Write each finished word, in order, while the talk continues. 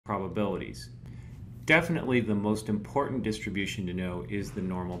probabilities. Definitely the most important distribution to know is the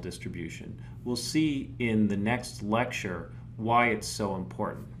normal distribution. We'll see in the next lecture why it's so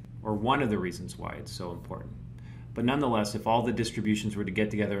important, or one of the reasons why it's so important. But nonetheless, if all the distributions were to get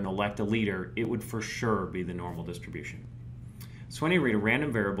together and elect a leader, it would for sure be the normal distribution. So at any rate, a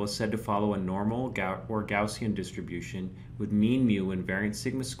random variable is said to follow a normal or Gaussian distribution with mean mu and variance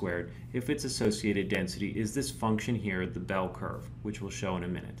sigma squared if its associated density is this function here, the bell curve, which we'll show in a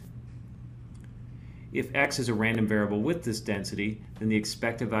minute. If x is a random variable with this density, then the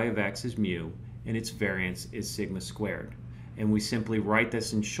expected value of x is mu and its variance is sigma squared. And we simply write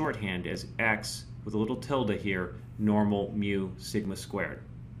this in shorthand as x with a little tilde here, normal mu sigma squared.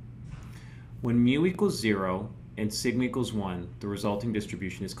 When mu equals 0 and sigma equals 1, the resulting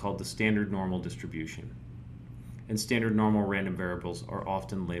distribution is called the standard normal distribution. And standard normal random variables are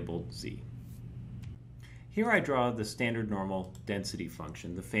often labeled z. Here I draw the standard normal density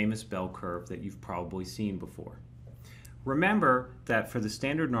function, the famous bell curve that you've probably seen before. Remember that for the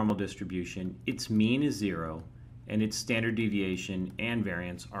standard normal distribution, its mean is 0 and its standard deviation and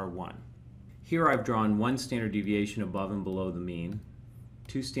variance are 1. Here I've drawn one standard deviation above and below the mean,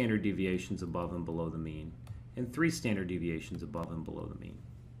 two standard deviations above and below the mean, and three standard deviations above and below the mean.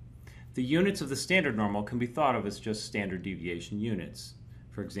 The units of the standard normal can be thought of as just standard deviation units.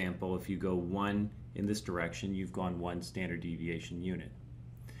 For example, if you go 1 in this direction, you've gone 1 standard deviation unit.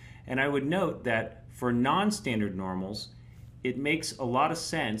 And I would note that for non-standard normals, it makes a lot of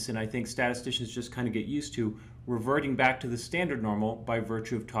sense, and I think statisticians just kind of get used to reverting back to the standard normal by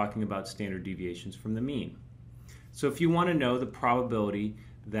virtue of talking about standard deviations from the mean. So if you want to know the probability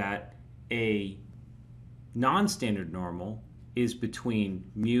that a non-standard normal is between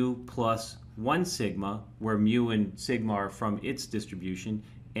mu plus 1 sigma, where mu and sigma are from its distribution,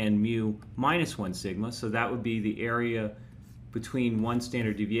 and mu minus 1 sigma, so that would be the area between one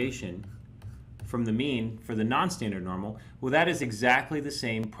standard deviation from the mean for the non-standard normal. Well, that is exactly the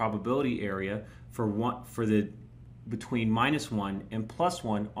same probability area for the between minus 1 and plus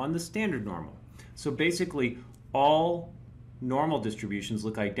 1 on the standard normal. So basically all normal distributions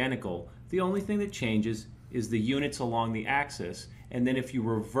look identical. The only thing that changes is the units along the axis, and then if you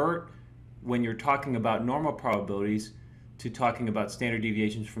revert when you're talking about normal probabilities to talking about standard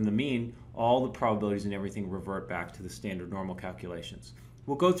deviations from the mean, all the probabilities and everything revert back to the standard normal calculations.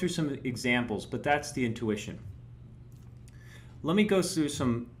 We'll go through some examples, but that's the intuition. Let me go through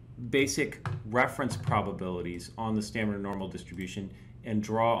some basic reference probabilities on the standard normal distribution and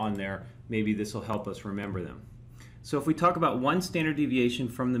draw on there. Maybe this will help us remember them. So if we talk about one standard deviation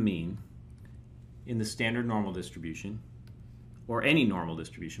from the mean in the standard normal distribution, or any normal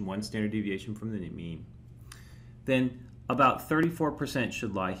distribution, one standard deviation from the mean, then about 34%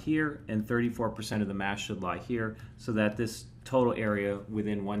 should lie here and 34% of the mass should lie here, so that this total area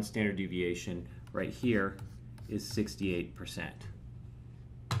within one standard deviation right here is 68%.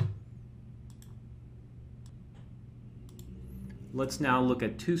 Let's now look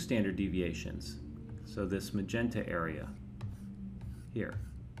at two standard deviations. So this magenta area here.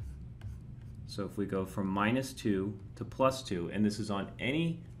 So if we go from minus 2 to plus 2, and this is on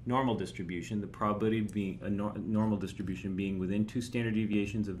any normal distribution, the probability of being a normal distribution being within two standard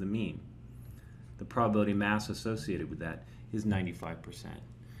deviations of the mean, the probability mass associated with that is 95%.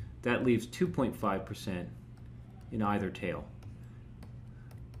 That leaves 2.5% in either tail.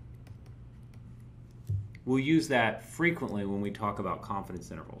 We'll use that frequently when we talk about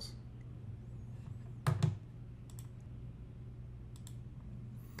confidence intervals.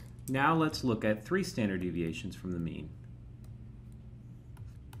 Now let's look at three standard deviations from the mean.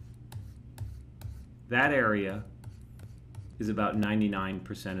 That area is about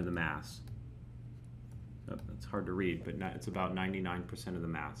 99% of the mass. Oh, that's hard to read, but it's about 99% of the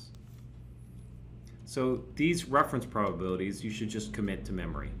mass. So these reference probabilities you should just commit to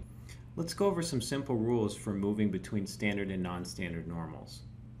memory. Let's go over some simple rules for moving between standard and non-standard normals.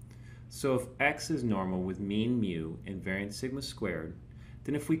 So if x is normal with mean mu and variance sigma squared,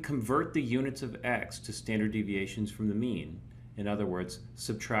 then if we convert the units of x to standard deviations from the mean, in other words,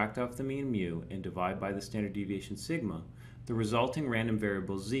 subtract off the mean mu and divide by the standard deviation sigma, the resulting random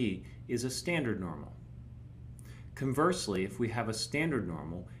variable z is a standard normal. Conversely, if we have a standard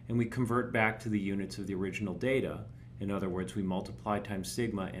normal and we convert back to the units of the original data, in other words, we multiply times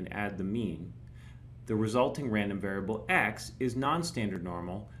sigma and add the mean, the resulting random variable x is non-standard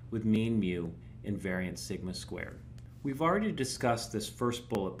normal with mean mu and variance sigma squared. We've already discussed this first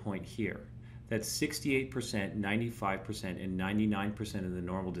bullet point here, that 68%, 95%, and 99% of the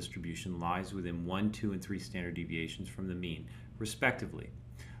normal distribution lies within 1, 2, and 3 standard deviations from the mean, respectively.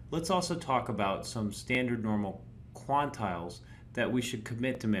 Let's also talk about some standard normal quantiles that we should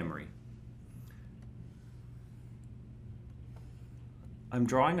commit to memory. I'm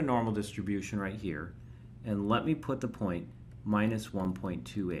drawing a normal distribution right here, and let me put the point minus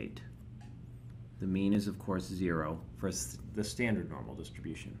 1.28. The mean is, of course, 0 for the standard normal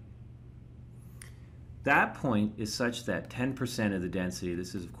distribution. That point is such that 10% of the density,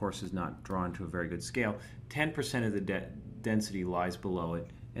 this is, of course, is not drawn to a very good scale, 10% of the density lies below it,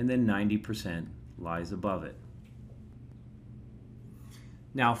 and then 90% lies above it.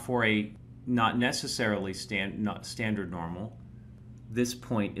 Now, for a not necessarily standard normal, this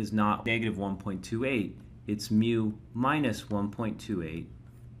point is not negative 1.28, it's mu minus 1.28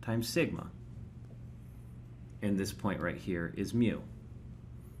 times sigma. And this point right here is mu.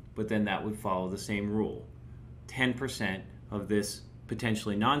 But then that would follow the same rule. 10% of this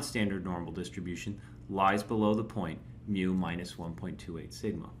potentially non-standard normal distribution lies below the point mu minus 1.28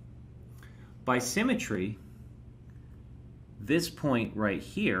 sigma. By symmetry, this point right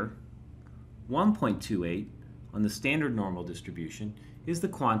here, 1.28 on the standard normal distribution, is the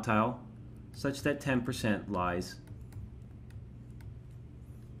quantile such that 10% lies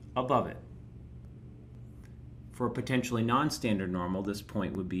above it. For a potentially non-standard normal, this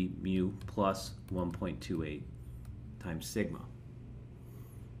point would be mu plus 1.28 times sigma.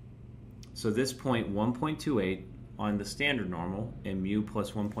 So this point 1.28 on the standard normal and mu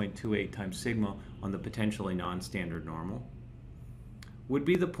plus 1.28 times sigma on the potentially non-standard normal would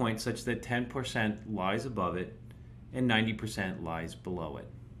be the point such that 10% lies above it and 90% lies below it.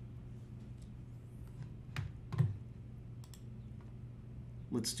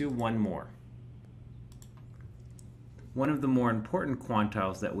 Let's do one more. One of the more important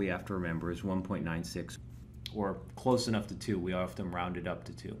quantiles that we have to remember is 1.96, or close enough to 2. We often round it up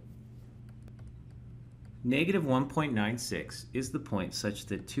to 2. Negative 1.96 is the point such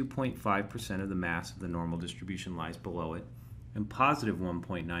that 2.5% of the mass of the normal distribution lies below it, and positive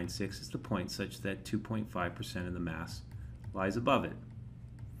 1.96 is the point such that 2.5% of the mass lies above it.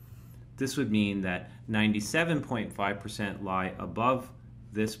 This would mean that 97.5% lie above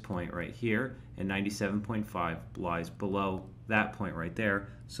this point right here, and 97.5 lies below that point right there,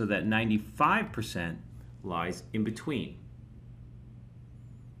 so that 95% lies in between.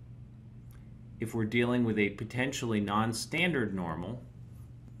 If we're dealing with a potentially non-standard normal,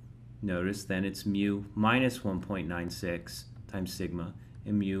 notice then it's mu minus 1.96 times sigma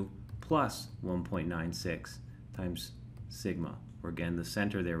and mu plus 1.96 times sigma. Or again, the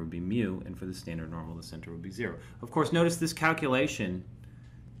center there would be mu, and for the standard normal, the center would be 0. Of course, notice this calculation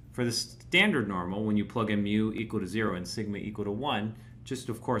for the standard normal, when you plug in mu equal to 0 and sigma equal to 1, just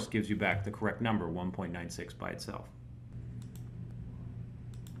of course gives you back the correct number, 1.96 by itself.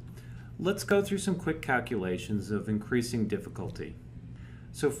 Let's go through some quick calculations of increasing difficulty.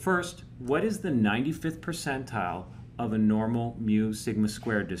 So first, what is the 95th percentile of a normal mu sigma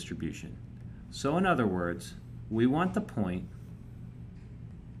squared distribution? So in other words, we want the point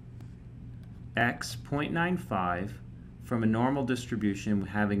x 0.95 from a normal distribution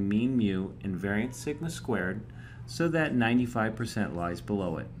having mean mu and variance sigma squared, so that 95% lies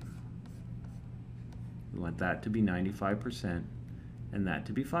below it. We want that to be 95% and that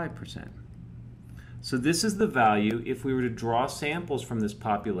to be 5%. So this is the value. If we were to draw samples from this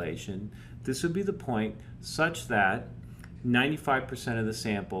population, this would be the point such that 95% of the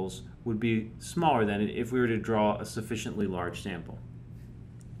samples would be smaller than it if we were to draw a sufficiently large sample.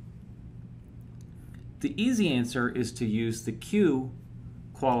 The easy answer is to use the Q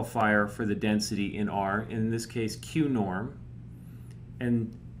qualifier for the density in R, in this case Q norm,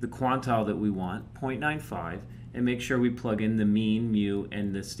 and the quantile that we want, 0.95, and make sure we plug in the mean, mu,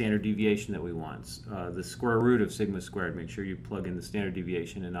 and the standard deviation that we want. The square root of sigma squared, make sure you plug in the standard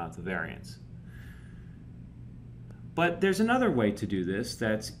deviation and not the variance. But there's another way to do this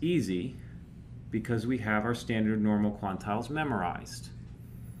that's easy because we have our standard normal quantiles memorized.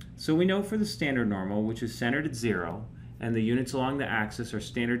 So we know for the standard normal, which is centered at 0, and the units along the axis are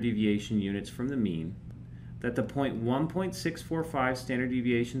standard deviation units from the mean, that the point 1.645 standard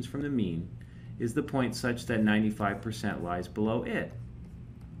deviations from the mean is the point such that 95% lies below it,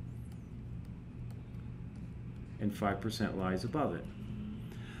 and 5% lies above it.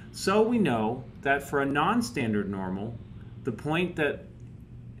 So we know that for a non-standard normal, the point that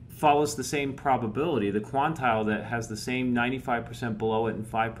follows the same probability, the quantile that has the same 95% below it and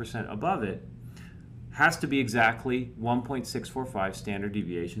 5% above it, has to be exactly 1.645 standard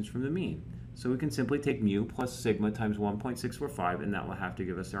deviations from the mean. So we can simply take mu plus sigma times 1.645, and that will have to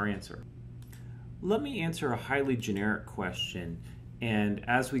give us our answer. Let me answer a highly generic question, and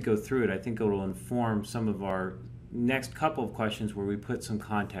as we go through it, I think it will inform some of our next couple of questions where we put some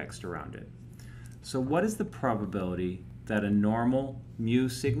context around it. So what is the probability that a normal mu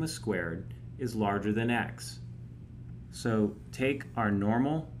sigma squared is larger than x. So take our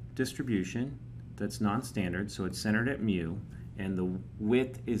normal distribution that's non-standard, so it's centered at mu, and the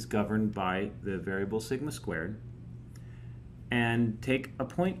width is governed by the variable sigma squared, and take a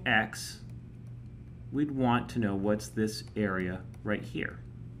point x. We'd want to know what's this area right here.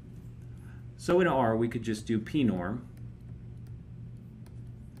 So in R, we could just do p norm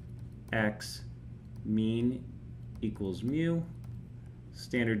x mean equals mu,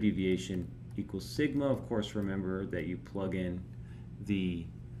 standard deviation equals sigma. Of course, remember that you plug in the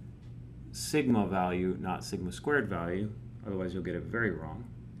sigma value, not sigma squared value, otherwise you'll get it very wrong.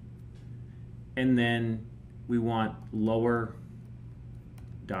 And then we want lower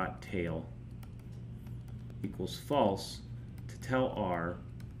dot tail equals false to tell R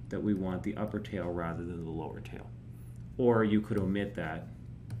that we want the upper tail rather than the lower tail. Or you could omit that.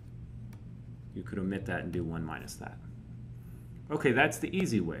 You could omit that and do 1 minus that. Okay, that's the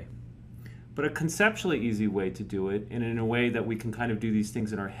easy way. But a conceptually easy way to do it, and in a way that we can kind of do these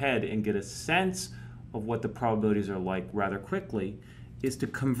things in our head and get a sense of what the probabilities are like rather quickly, is to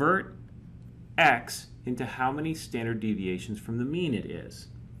convert x into how many standard deviations from the mean it is.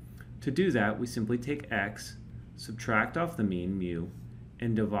 To do that, we simply take x, subtract off the mean, mu,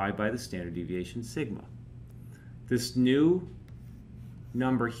 and divide by the standard deviation, sigma. This new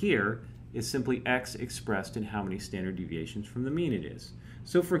number here is simply x expressed in how many standard deviations from the mean it is.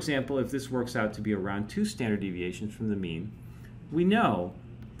 So for example, if this works out to be around 2 standard deviations from the mean, we know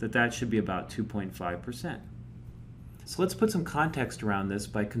that that should be about 2.5%. So let's put some context around this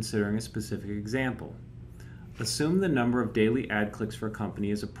by considering a specific example. Assume the number of daily ad clicks for a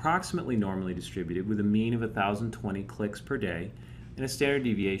company is approximately normally distributed with a mean of 1,020 clicks per day and a standard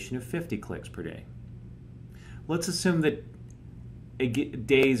deviation of 50 clicks per day. Let's assume that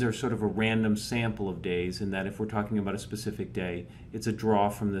days are sort of a random sample of days, and that if we're talking about a specific day, it's a draw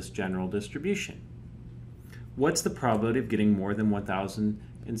from this general distribution. What's the probability of getting more than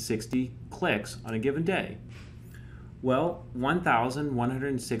 1,060 clicks on a given day? Well,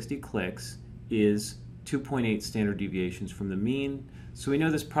 1,160 clicks is 2.8 standard deviations from the mean, so we know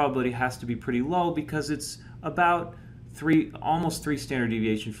this probability has to be pretty low because it's about almost 3 standard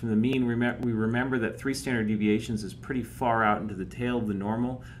deviations from the mean. We remember that 3 standard deviations is pretty far out into the tail of the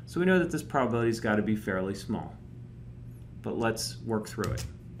normal, so we know that this probability's got to be fairly small. But let's work through it.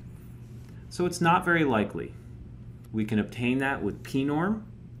 So it's not very likely. We can obtain that with p norm,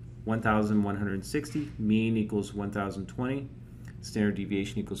 1,160, mean equals 1,020, standard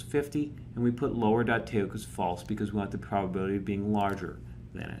deviation equals 50, and we put lower dot tail equals false because we want the probability of being larger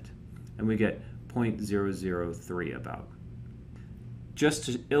than it. And we get 0.003 about. Just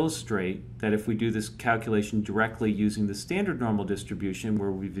to illustrate that if we do this calculation directly using the standard normal distribution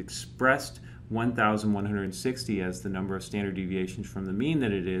where we've expressed 1,160 as the number of standard deviations from the mean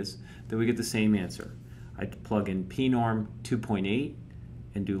that it is, then we get the same answer. I'd plug in p norm 2.8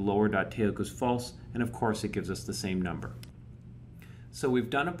 and do lower dot tail equals false, and of course it gives us the same number. So we've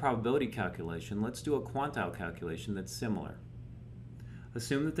done a probability calculation. Let's do a quantile calculation that's similar.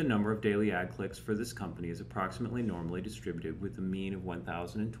 Assume that the number of daily ad clicks for this company is approximately normally distributed with a mean of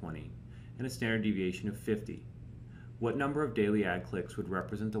 1,020 and a standard deviation of 50. What number of daily ad clicks would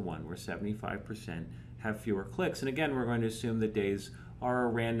represent the one where 75% have fewer clicks? And again, we're going to assume that days are a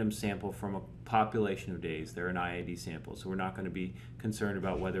random sample from a population of days. They're an IID sample, so we're not going to be concerned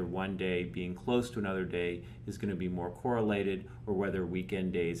about whether one day being close to another day is going to be more correlated, or whether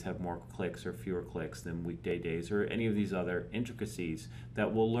weekend days have more clicks or fewer clicks than weekday days, or any of these other intricacies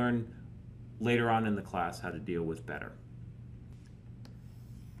that we'll learn later on in the class how to deal with better.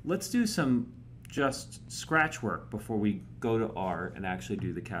 Let's do some just scratch work before we go to R and actually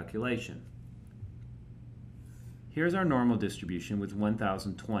do the calculation. Here's our normal distribution with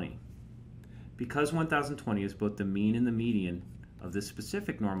 1,020. Because 1,020 is both the mean and the median of this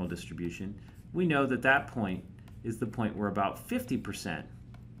specific normal distribution, we know that that point is the point where about 50%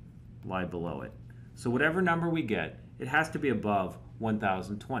 lie below it. So whatever number we get, it has to be above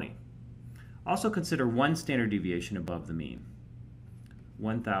 1,020. Also consider one standard deviation above the mean,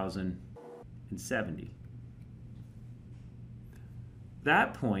 1,070.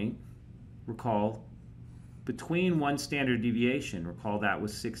 That point, recall, between one standard deviation, recall that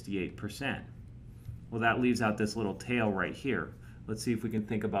was 68%. Well, that leaves out this little tail right here. Let's see if we can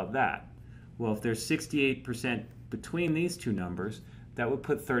think about that. Well, if there's 68% between these two numbers, that would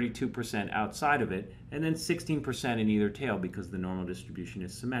put 32% outside of it, and then 16% in either tail because the normal distribution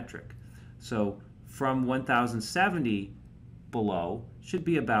is symmetric. So from 1,070 below should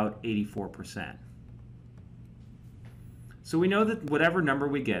be about 84%. So we know that whatever number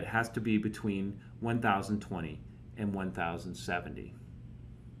we get has to be between 1,020 and 1070.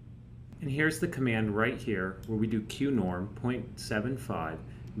 And here's the command right here where we do qnorm 0.75,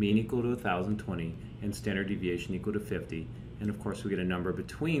 mean equal to 1020, and standard deviation equal to 50. And of course we get a number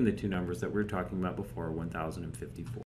between the two numbers that we were talking about before, 1054.